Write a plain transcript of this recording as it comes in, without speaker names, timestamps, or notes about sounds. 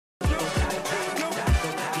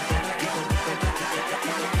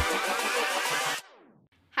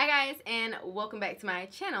welcome back to my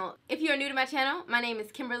channel. If you're new to my channel, my name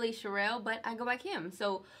is Kimberly Cherrell, but I go by Kim.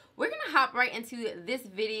 So we're gonna hop right into this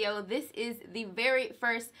video. This is the very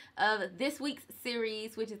first of this week's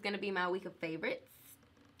series, which is gonna be my week of favorites.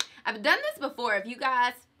 I've done this before. If you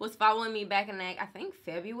guys was following me back in like, I think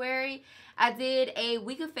February, I did a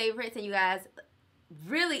week of favorites and you guys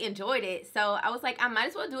really enjoyed it. So I was like, I might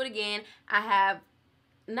as well do it again. I have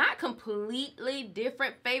not completely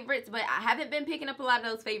different favorites, but I haven't been picking up a lot of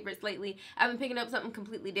those favorites lately. I've been picking up something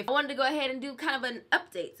completely different. I wanted to go ahead and do kind of an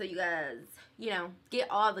update so you guys, you know, get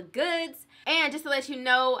all the goods. And just to let you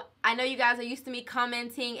know, I know you guys are used to me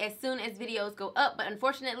commenting as soon as videos go up, but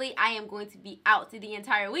unfortunately I am going to be out the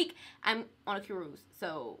entire week. I'm on a cruise,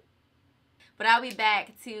 so but I'll be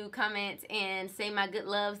back to comment and say my good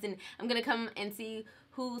loves, and I'm gonna come and see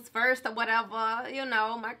who's first or whatever, you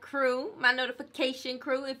know, my crew, my notification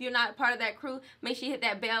crew. If you're not part of that crew, make sure you hit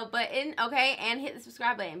that bell button, okay, and hit the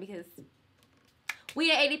subscribe button because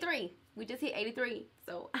we at 83. We just hit 83,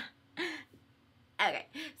 so okay.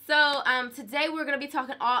 So today we're gonna be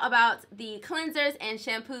talking all about the cleansers and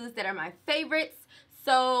shampoos that are my favorites.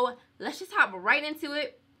 So let's just hop right into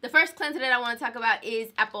it. The first cleanser that I want to talk about is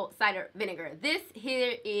apple cider vinegar. This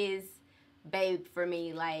here is babe for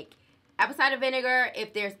me. Like, apple cider vinegar,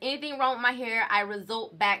 if there's anything wrong with my hair, I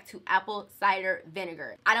resort back to apple cider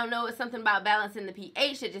vinegar. I don't know, it's something about balancing the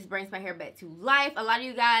pH that just brings my hair back to life. A lot of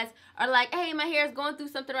you guys are like, hey, my hair is going through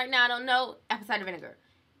something right now, I don't know. Apple cider vinegar.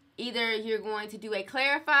 Either you're going to do a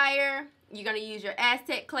clarifier, you're going to use your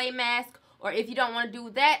Aztec clay mask, or if you don't want to do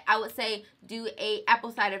that, I would say do a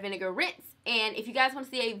apple cider vinegar rinse. And if you guys want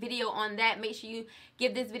to see a video on that, make sure you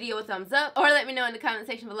give this video a thumbs up or let me know in the comment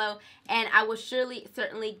section below, and I will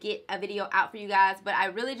certainly get a video out for you guys. But I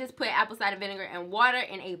really just put apple cider vinegar and water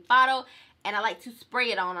in a bottle, and I like to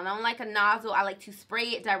spray it on. I don't like a nozzle. I like to spray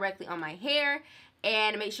it directly on my hair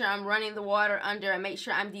and make sure I'm running the water under and make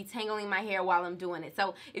sure I'm detangling my hair while I'm doing it.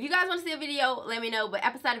 So if you guys want to see a video, let me know. But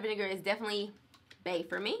apple cider vinegar is definitely bae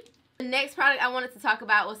for me. The next product I wanted to talk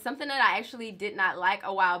about was something that I actually did not like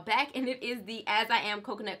a while back, and it is the As I Am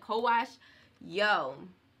Coconut Co-Wash. Yo.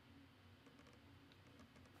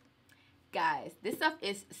 Guys, this stuff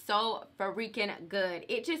is so freaking good.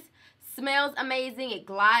 It just smells amazing. It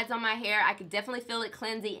glides on my hair. I could definitely feel it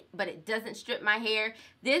cleansing, but it doesn't strip my hair.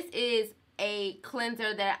 This is a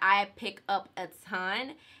cleanser that I pick up a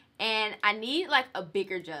ton, and I need like a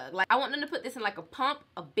bigger jug. Like, I want them to put this in like a pump,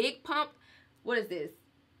 a big pump. What is this?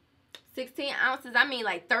 16 ounces, I mean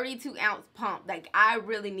like 32 ounce pump. Like, I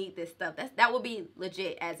really need this stuff. That would be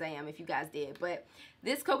legit As I Am if you guys did. But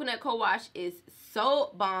this coconut co-wash is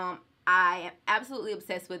so bomb. I am absolutely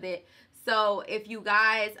obsessed with it. So if you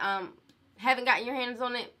guys haven't gotten your hands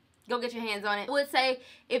on it, go get your hands on it. I would say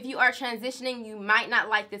if you are transitioning, you might not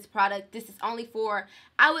like this product. This is only for,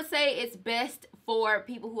 I would say it's best for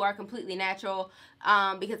people who are completely natural,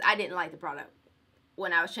 because I didn't like the product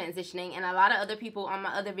when I was transitioning, and a lot of other people on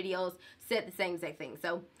my other videos said the same exact thing.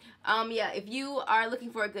 So yeah, if you are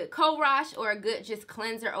looking for a good co-wash or a good just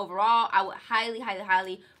cleanser overall, I would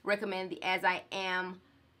highly recommend the As I Am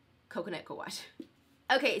Coconut Co-Wash.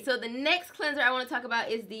 Okay, so the next cleanser I want to talk about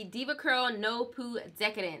is the Diva Curl No Poo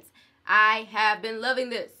Decadence. I have been loving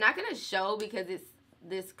this. Not gonna show because it's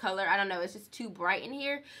this color, I don't know, it's just too bright in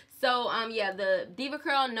here. So yeah, the Diva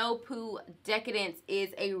Curl No Poo Decadence is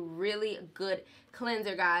a really good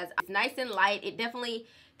cleanser, guys. It's nice and light. It definitely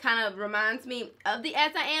kind of reminds me of the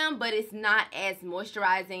As I Am, but it's not as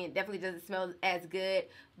moisturizing. It definitely doesn't smell as good,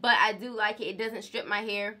 but I do like it. It doesn't strip my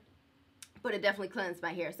hair, but it definitely cleanses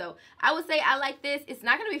my hair. So I would say I like this. It's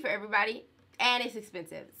not going to be for everybody, and it's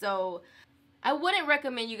expensive. So I wouldn't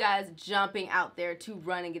recommend you guys jumping out there to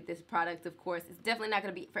run and get this product, of course. It's definitely not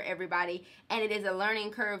going to be for everybody, and it is a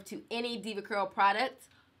learning curve to any Diva Curl product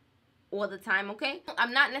all the time, okay?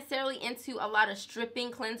 I'm not necessarily into a lot of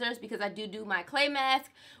stripping cleansers because I do my clay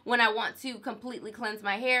mask when I want to completely cleanse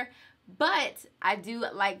my hair, but I do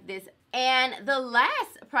like this. And the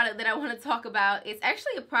last product that I want to talk about is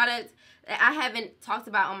actually a product that I haven't talked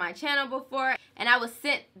about on my channel before, and I was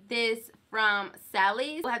sent this from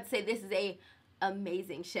Sally's. I have to say this is a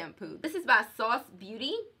amazing shampoo. This is by Sauce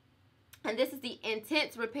Beauty, and this is the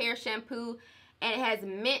Intense Repair Shampoo, and it has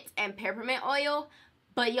mint and peppermint oil.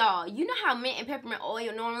 But y'all, you know how mint and peppermint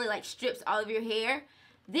oil normally like strips all of your hair?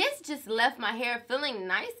 This just left my hair feeling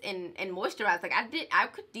nice and moisturized. Like, I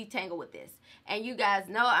could detangle with this. And you guys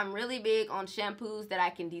know I'm really big on shampoos that I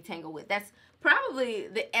can detangle with. That's probably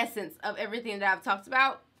the essence of everything that I've talked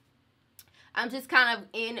about. I'm just kind of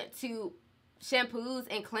into shampoos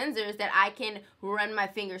and cleansers that I can run my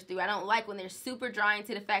fingers through. I don't like when they're super drying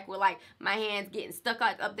to the fact where like my hands getting stuck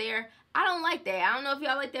like up there. I don't like that. I don't know if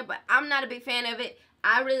y'all like that, but I'm not a big fan of it.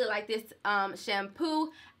 I really like this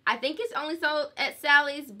shampoo. I think it's only sold at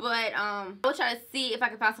Sally's, but I will try to see if I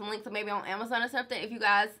can find some links, maybe on Amazon or something, if you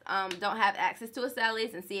guys don't have access to a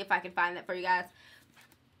Sally's, and see if I can find that for you guys.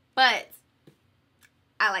 But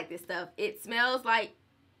I like this stuff. It smells like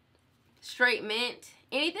straight mint.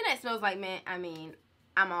 Anything that smells like mint, I mean,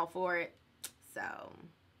 I'm all for it. So,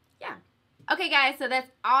 yeah. Okay, guys, so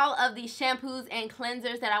that's all of the shampoos and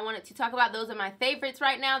cleansers that I wanted to talk about. Those are my favorites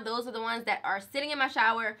right now. Those are the ones that are sitting in my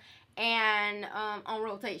shower and on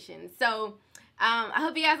rotation. So I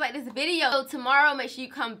hope you guys like this video. So tomorrow, make sure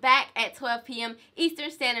you come back at 12 p.m.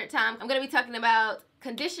 Eastern Standard Time. I'm going to be talking about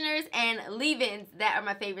conditioners and leave-ins that are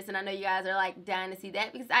my favorites, and I know you guys are like dying to see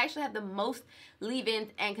that because I actually have the most leave-ins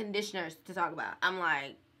and conditioners to talk about. I'm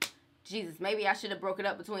like, Jesus, maybe I should have broke it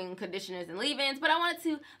up between conditioners and leave-ins, but I wanted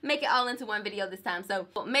to make it all into one video this time. So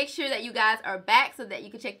make sure that you guys are back so that you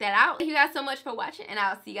can check that out. Thank you guys so much for watching, and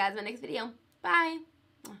I'll see you guys in my next video. Bye.